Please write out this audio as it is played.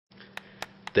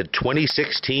The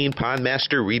 2016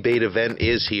 Pondmaster Rebate event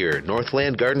is here.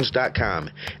 NorthlandGardens.com,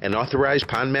 an authorized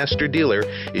Pondmaster dealer,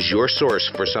 is your source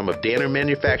for some of Danner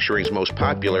Manufacturing's most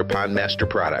popular Pondmaster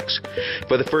products.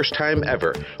 For the first time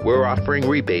ever, we're offering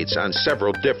rebates on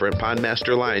several different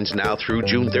Pondmaster lines now through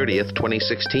June 30th,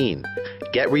 2016.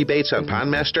 Get rebates on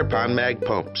Pondmaster PondMag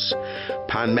pumps,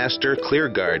 Pondmaster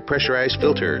ClearGuard pressurized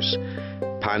filters,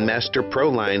 Pondmaster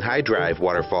ProLine High Drive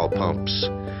waterfall pumps,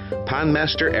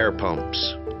 Pondmaster air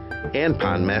pumps, and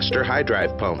Pondmaster High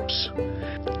Drive pumps.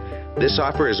 This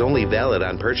offer is only valid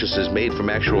on purchases made from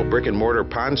actual brick-and-mortar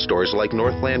pond stores like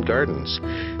Northland Gardens,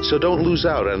 so don't lose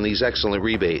out on these excellent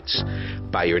rebates.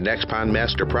 Buy your next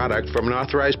Pondmaster product from an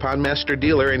authorized Pondmaster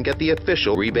dealer and get the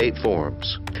official rebate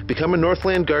forms. Become a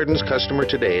Northland Gardens customer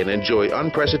today and enjoy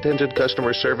unprecedented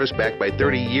customer service backed by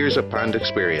 30 years of pond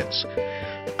experience.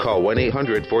 Call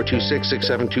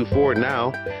 1-800-426-6724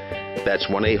 now. That's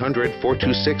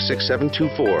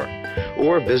 1-800-426-6724.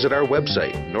 Or visit our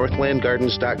website,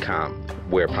 northlandgardens.com,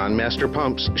 where Pondmaster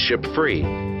pumps ship free.